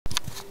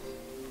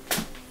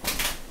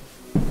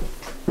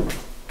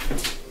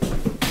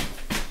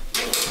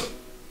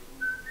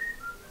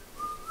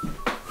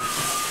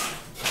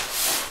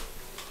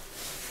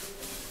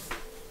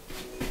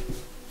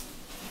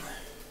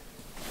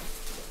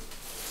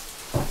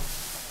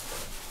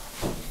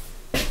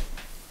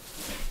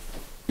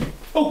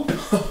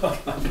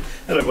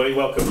Hello everybody,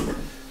 welcome.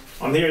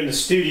 I'm here in the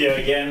studio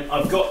again.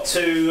 I've got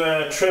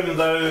to trim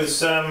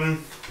those old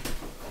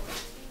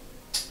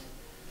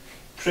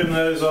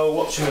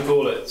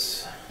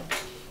whatchamacallits.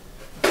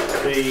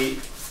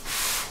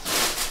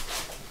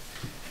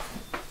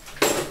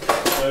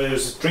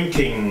 Those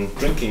drinking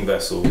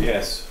vessels,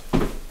 yes.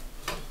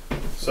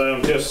 So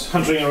I'm just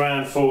hunting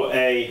around for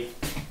a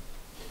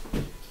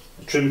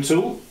trim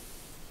tool,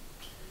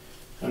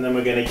 and then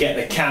we're going to get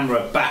the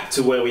camera back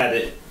to where we had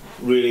it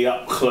really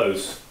up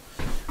close.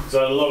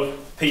 So a lot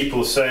of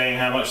people saying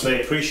how much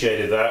they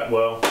appreciated that.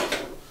 Well,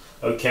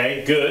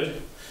 okay,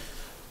 good.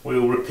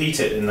 We'll repeat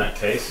it in that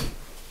case.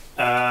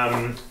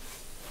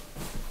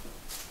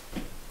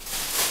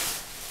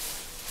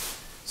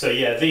 So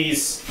yeah,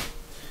 these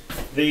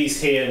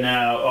here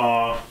now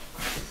are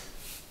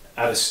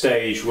at a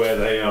stage where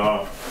they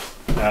are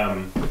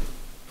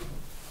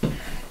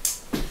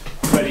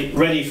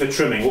ready for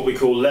trimming, what we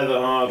call leather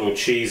hard or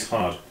cheese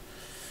hard.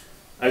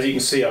 As you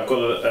can see, I've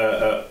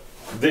got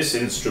this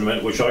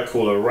instrument, which I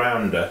call a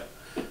rounder.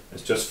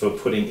 It's just for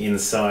putting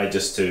inside,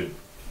 just to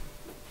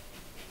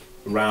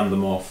round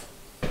them off.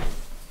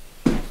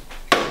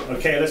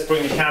 Okay, let's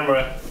bring the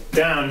camera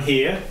down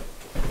here,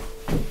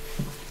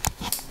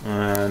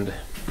 and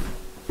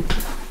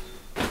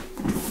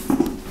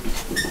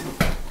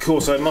of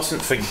course I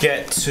mustn't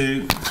forget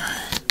to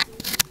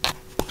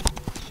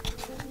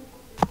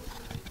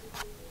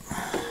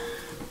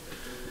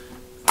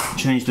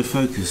change the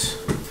focus.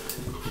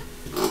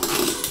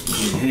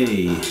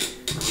 Hey,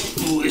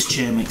 oh, this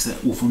chair makes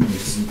that awful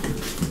noise.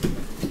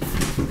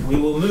 We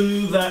will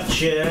move that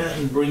chair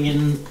and bring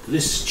in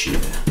this chair.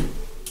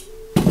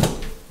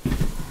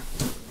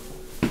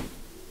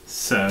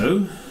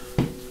 So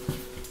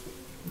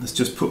let's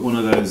just put one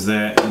of those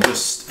there and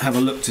just have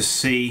a look to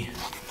see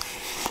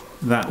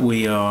that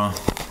we are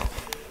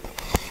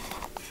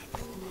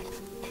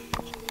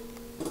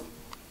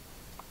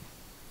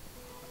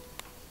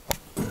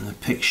in the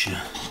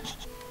picture.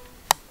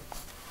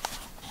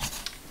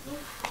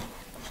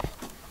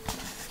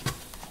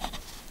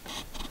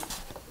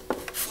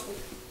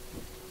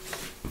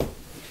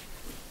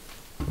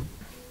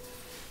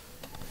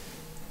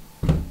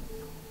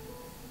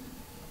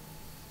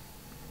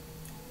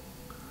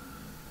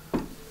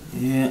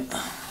 Yeah,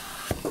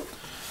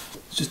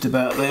 it's just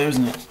about there,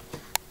 isn't it?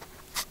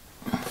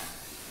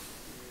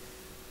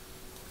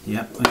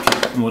 Yep,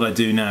 okay. And what I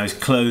do now is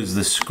close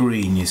the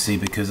screen, you see,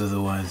 because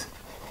otherwise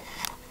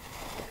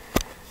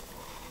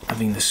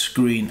having the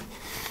screen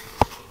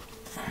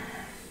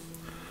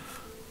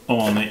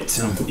on it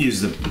use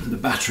the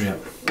battery up.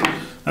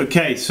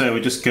 Okay, so we're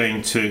just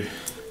going to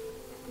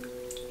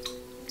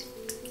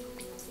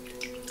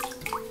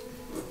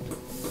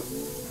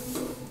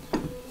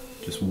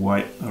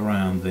wipe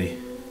around the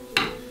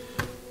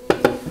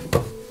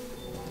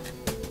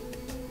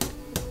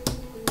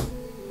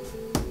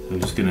so we're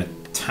just going to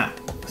tap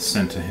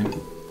center him,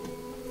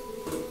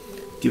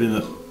 give him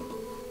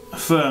a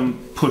firm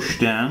push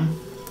down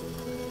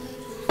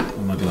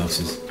on my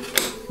glasses.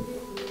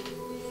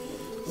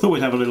 Thought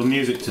we'd have a little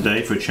music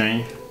today for a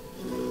change.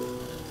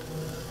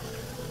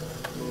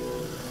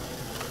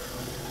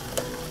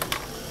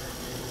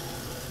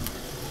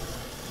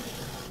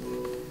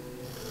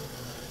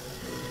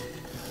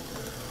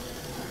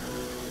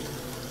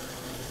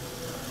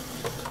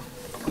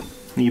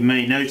 You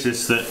may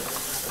notice that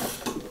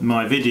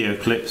my video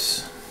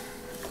clips,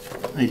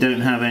 they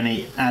don't have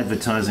any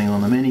advertising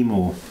on them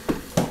anymore.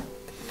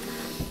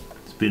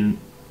 It's been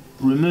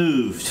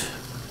removed.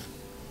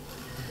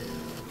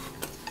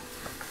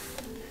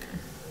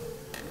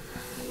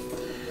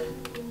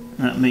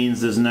 That means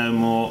there's no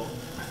more,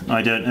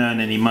 I don't earn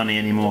any money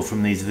anymore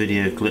from these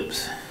video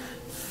clips.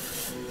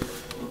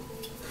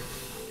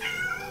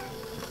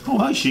 Oh,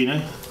 hi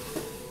Sheena.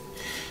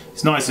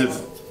 It's nice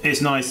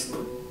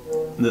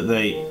that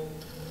they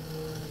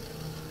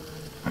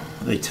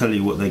tell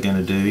you what they're going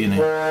to do, you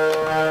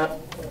know.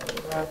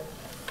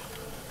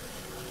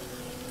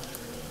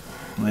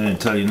 They don't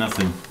tell you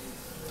nothing.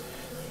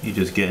 You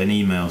just get an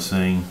email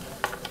saying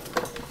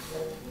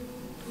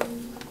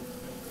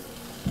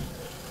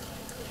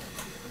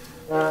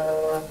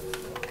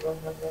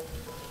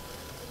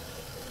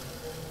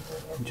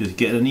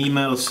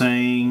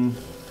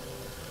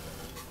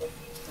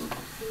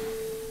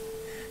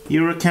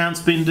your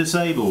account's been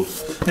disabled.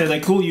 Yeah, they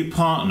call you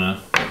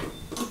partner.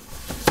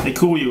 They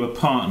call you a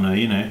partner,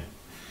 you know,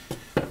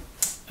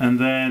 and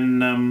then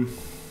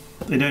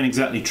they don't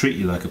exactly treat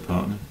you like a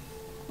partner.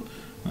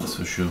 That's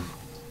for sure.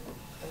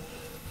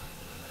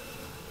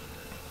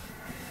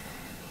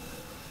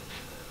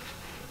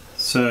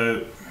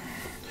 So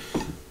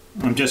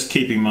I'm just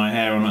keeping my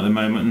hair on at the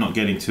moment, not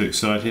getting too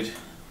excited.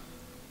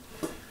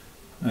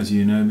 As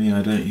you know me,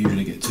 I don't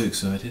usually get too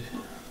excited.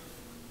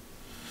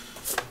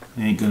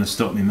 It ain't gonna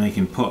stop me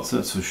making pots,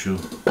 that's for sure.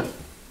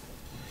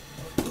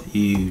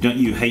 Don't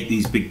you hate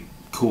these big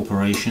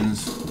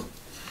corporations?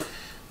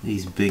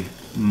 These big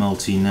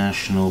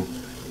multinational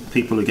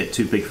people who get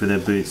too big for their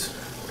boots,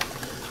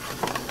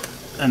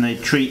 and they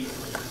treat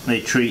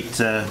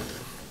the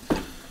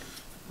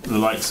the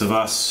likes of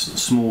us,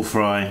 small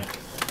fry,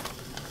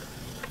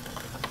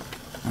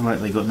 like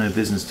they got no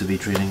business to be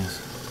treating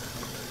us.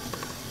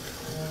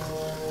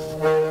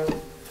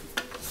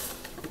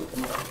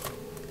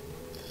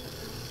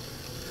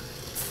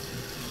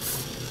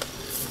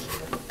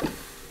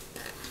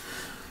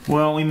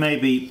 Well, we may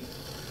be,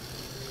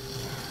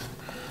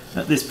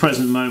 at this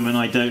present moment,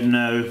 I don't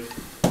know.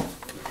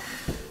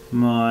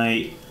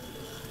 My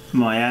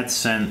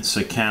AdSense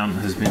account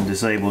has been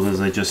disabled,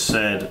 as I just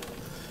said.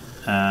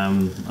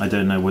 I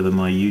don't know whether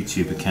my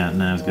YouTube account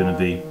now is going to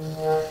be,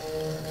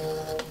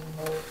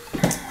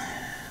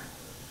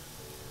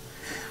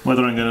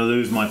 whether I'm going to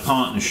lose my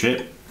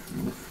partnership,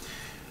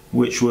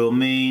 which will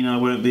mean I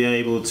won't be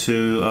able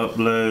to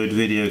upload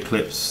video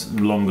clips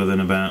longer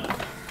than about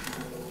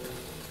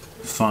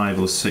 5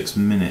 or 6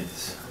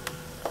 minutes.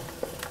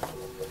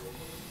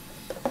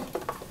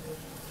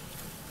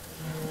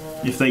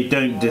 If they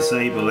don't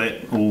disable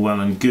it, all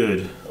well and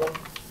good.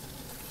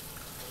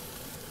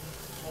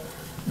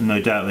 No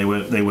doubt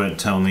they won't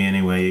tell me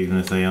anyway, even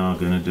if they are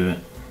going to do it.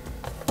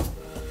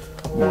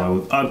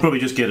 Or I'd probably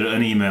just get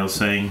an email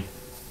saying,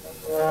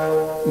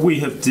 "We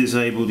have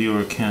disabled your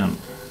account."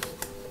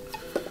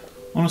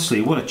 Honestly,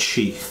 what a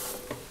cheat.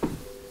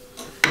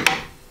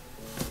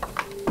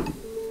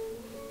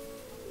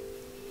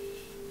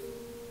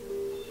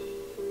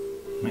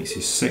 Makes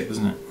you sick,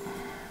 doesn't it?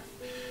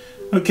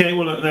 Okay,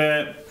 well look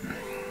there,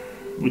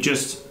 we're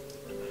just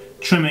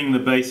trimming the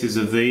bases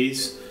of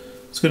these.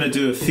 I was going to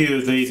do a few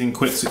of these in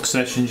quick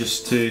succession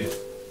just to...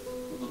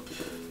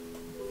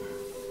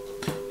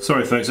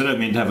 Sorry folks, I don't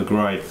mean to have a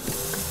gripe.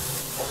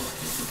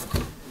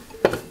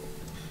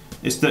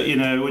 It's that, you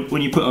know,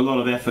 when you put a lot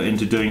of effort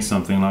into doing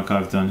something like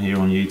I've done here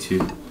on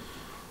YouTube,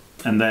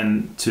 and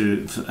then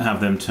to have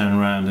them turn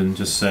around and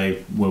just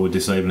say, well, we're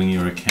disabling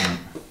your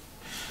account,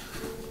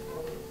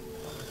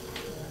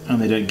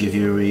 and they don't give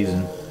you a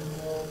reason.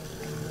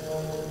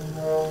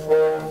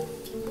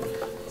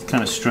 It's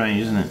kind of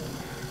strange, isn't it?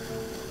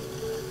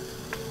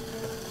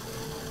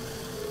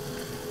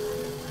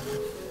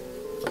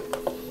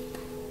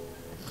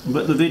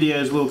 But the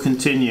videos will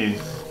continue,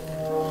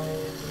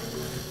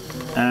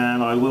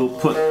 and I'll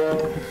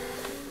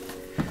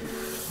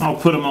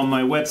put them on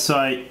my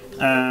website.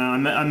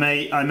 I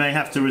may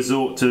have to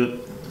resort to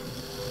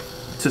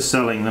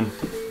selling them,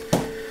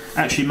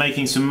 actually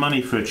making some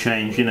money for a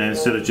change, you know,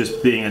 instead of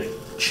just being a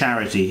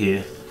charity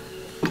here,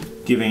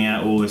 giving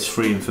out all this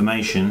free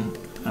information,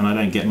 and I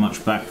don't get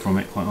much back from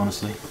it, quite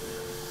honestly.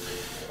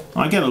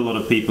 I get a lot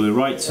of people who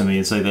write to me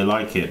and say they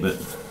like it, but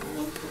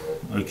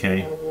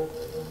okay,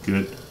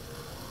 good.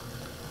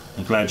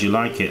 I'm glad you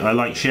like it. I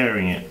like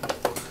sharing it.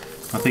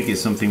 I think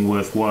it's something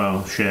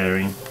worthwhile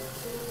sharing.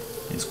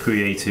 It's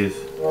creative,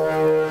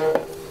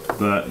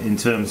 but in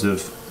terms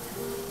of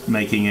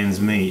making ends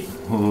meet,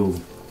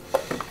 oh,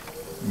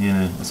 you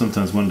know, I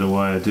sometimes wonder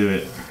why I do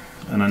it,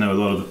 and I know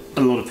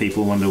a lot of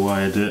people wonder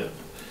why I do it,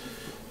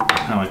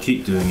 how I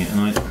keep doing it,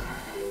 and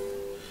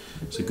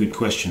it's a good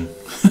question.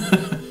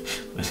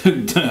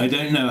 I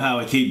don't know how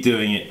I keep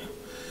doing it,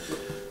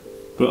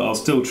 but I'll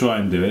still try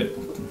and do it.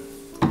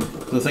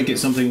 I think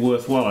it's something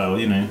worthwhile,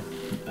 you know,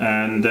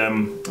 and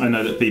I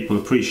know that people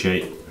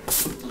appreciate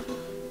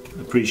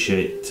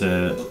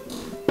the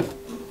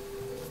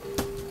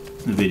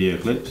video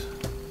clips.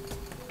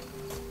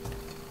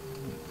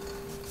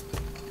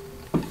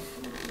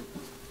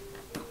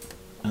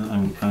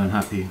 I'm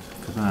happy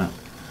for that.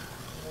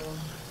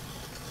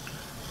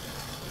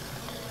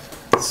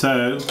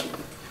 So,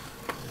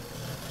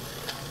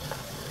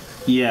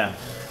 yeah,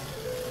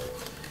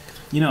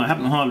 you know, I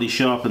haven't hardly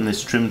sharpened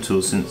this trim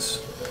tool since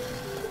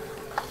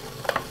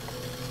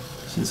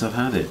I've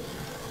had it.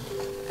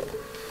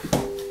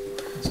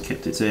 It's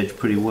kept its edge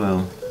pretty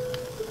well.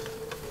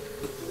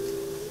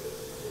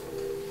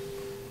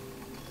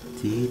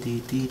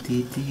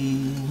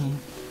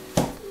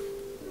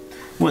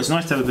 Well, it's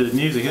nice to have a bit of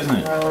music, isn't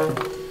it? I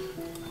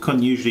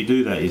couldn't usually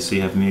do that, you see,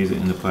 have music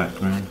in the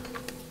background.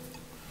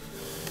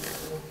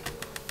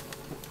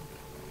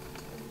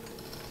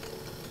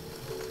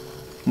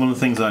 One of the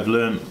things I've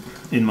learned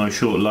in my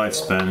short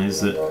lifespan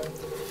is that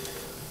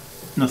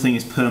nothing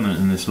is permanent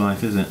in this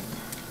life, is it?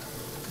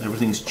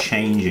 Everything's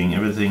changing,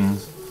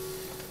 everything's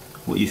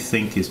what you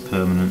think is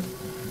permanent,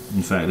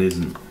 in fact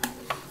isn't.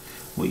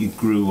 What you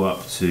grew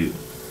up to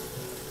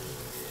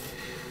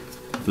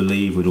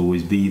believe would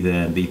always be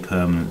there and be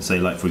permanent, say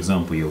like for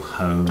example your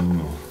home,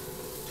 or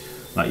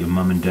like your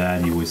mum and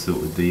dad you always thought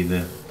would be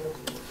there.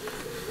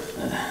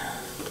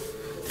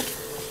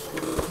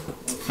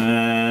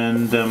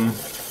 And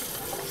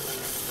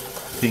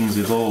things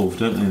evolve,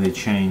 don't they? They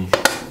change.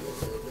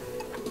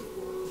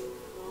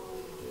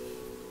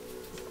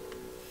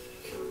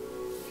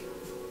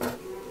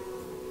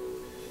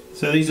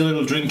 So these are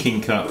little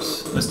drinking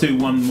cups. Let's do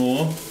one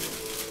more.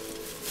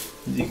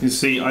 As you can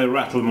see, I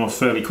rattle them off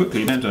fairly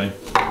quickly, don't I?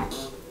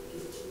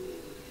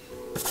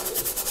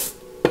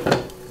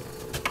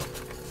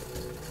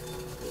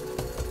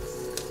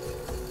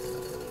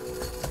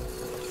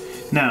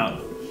 Now,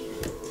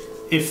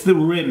 if the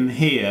rim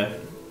here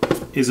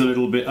is a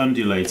little bit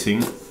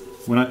undulating,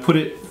 when I put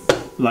it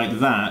like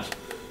that,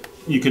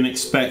 you can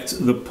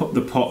expect the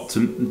pot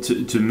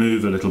to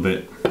move a little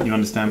bit. You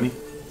understand me?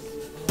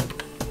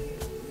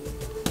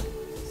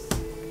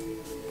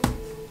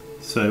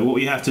 So what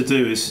we have to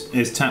do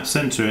is tap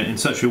center it in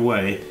such a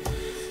way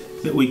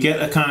that we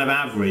get a kind of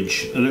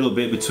average a little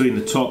bit between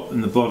the top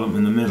and the bottom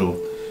and the middle,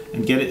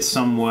 and get it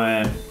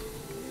somewhere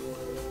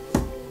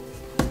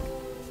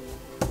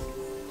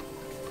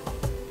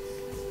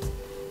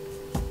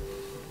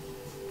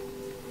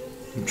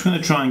I'm trying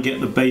to try and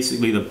get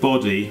basically the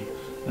body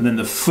and then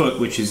the foot,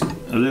 which is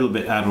a little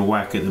bit out of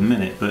whack at the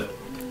minute, but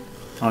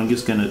I'm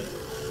just going to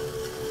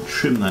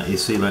trim that, you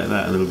see, like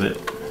that a little bit,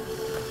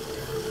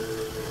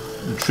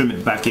 and trim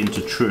it back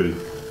into true.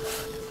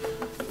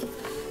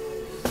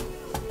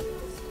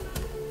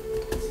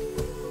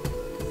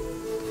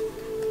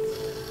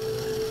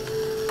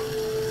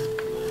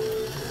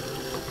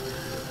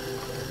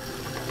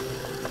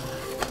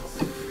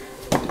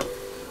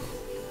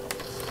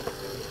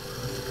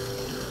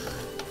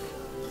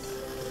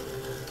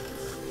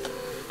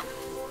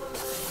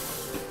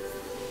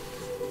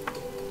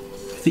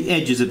 If the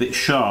edge is a bit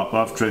sharp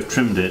after I've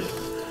trimmed it,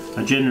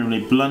 I generally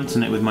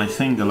blunten it with my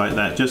finger like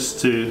that, just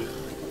to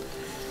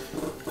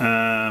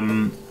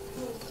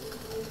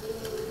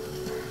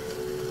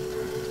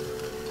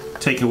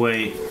take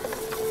away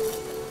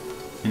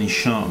any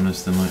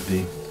sharpness there might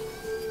be.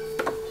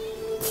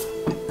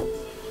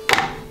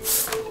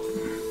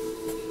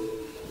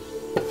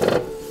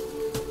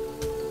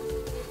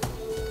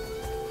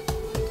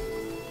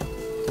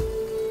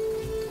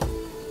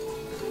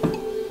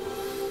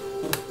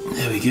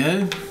 There we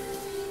go.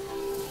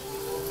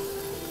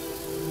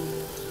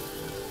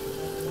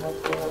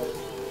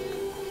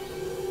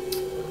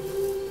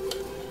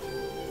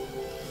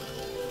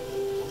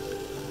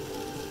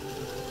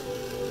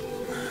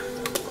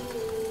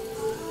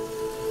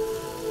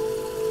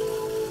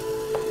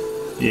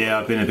 Yeah,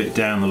 I've been a bit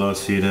down the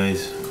last few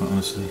days, quite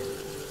honestly,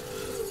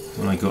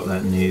 when I got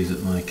that news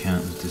that my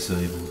account was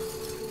disabled.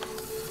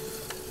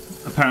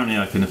 Apparently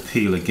I can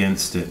appeal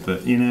against it,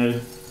 but you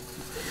know,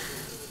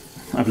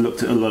 I've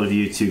looked at a lot of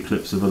YouTube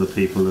clips of other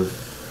people who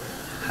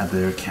have had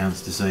their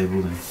accounts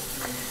disabled, and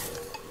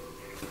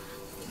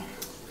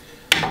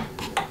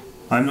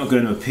I'm not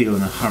going to appeal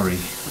in a hurry.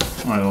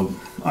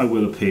 I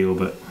will appeal,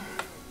 but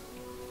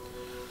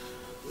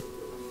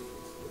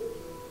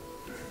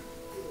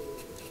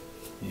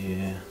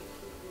yeah,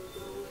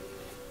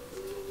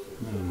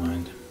 never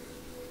mind.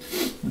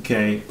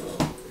 Okay.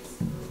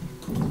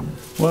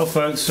 Well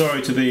folks,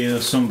 sorry to be in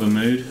a somber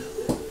mood.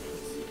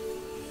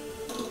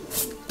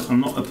 I'm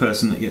not a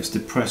person that gets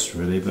depressed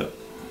really, but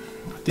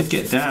I did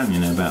get down, you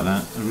know, about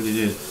that. I really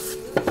did.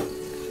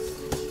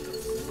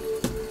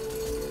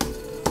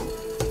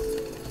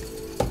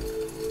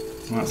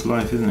 Well, that's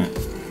life, isn't it?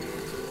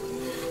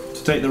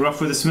 To take the rough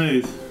with the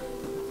smooth.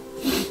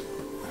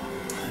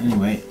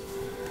 Anyway.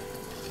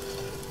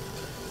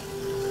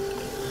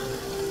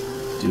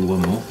 Do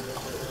one more.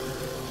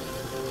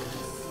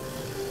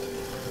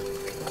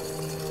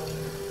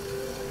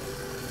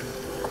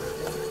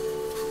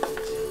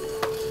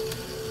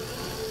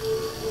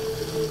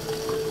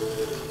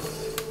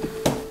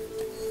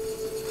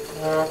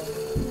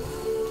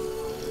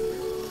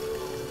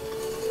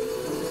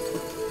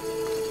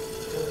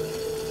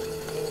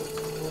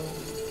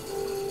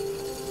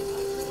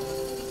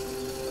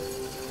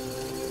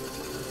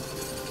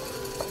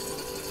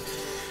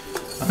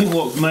 I think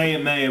what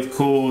may have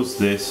caused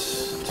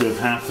this to have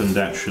happened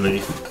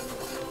actually,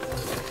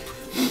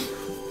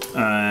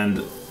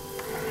 and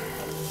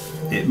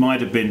it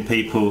might have been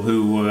people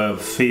who were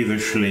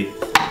feverishly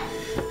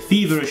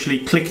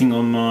clicking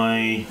on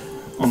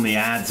the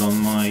ads on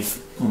my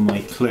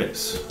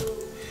clips,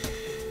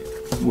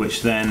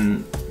 which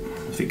then,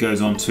 if it goes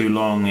on too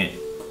long, my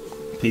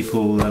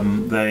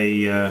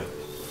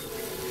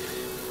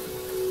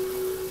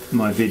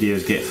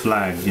videos get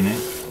flagged, you know.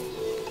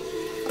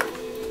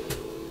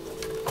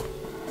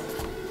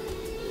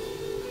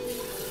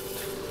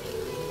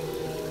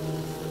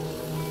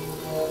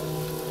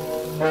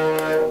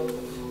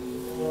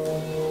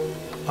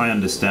 I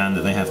understand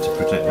that they have to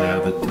protect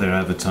their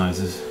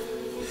advertisers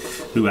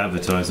who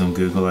advertise on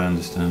Google. I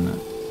understand that.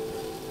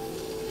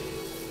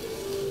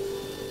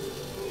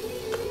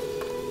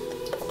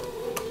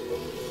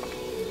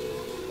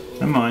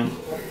 Never mind.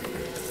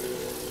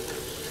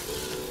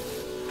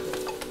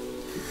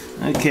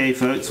 Okay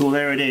folks, well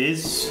there it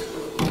is.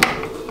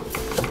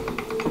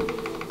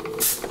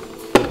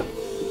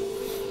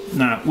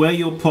 Now, where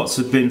your pots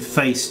have been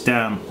face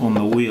down on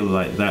the wheel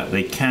like that,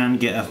 they can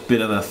get a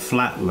bit of a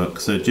flat look,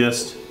 so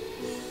just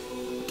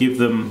give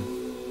them...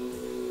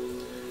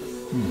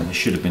 I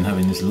should have been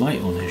having this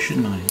light on here,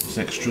 shouldn't I? This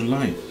extra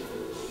light.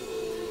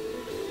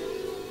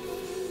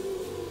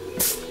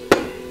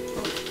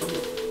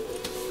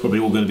 Probably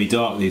all going to be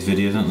dark, these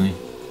videos, aren't they?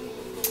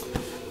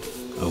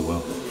 Oh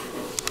well.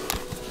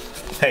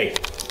 Hey,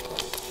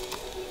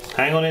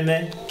 hang on in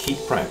there, keep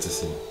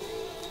practicing.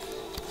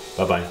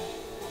 Bye bye.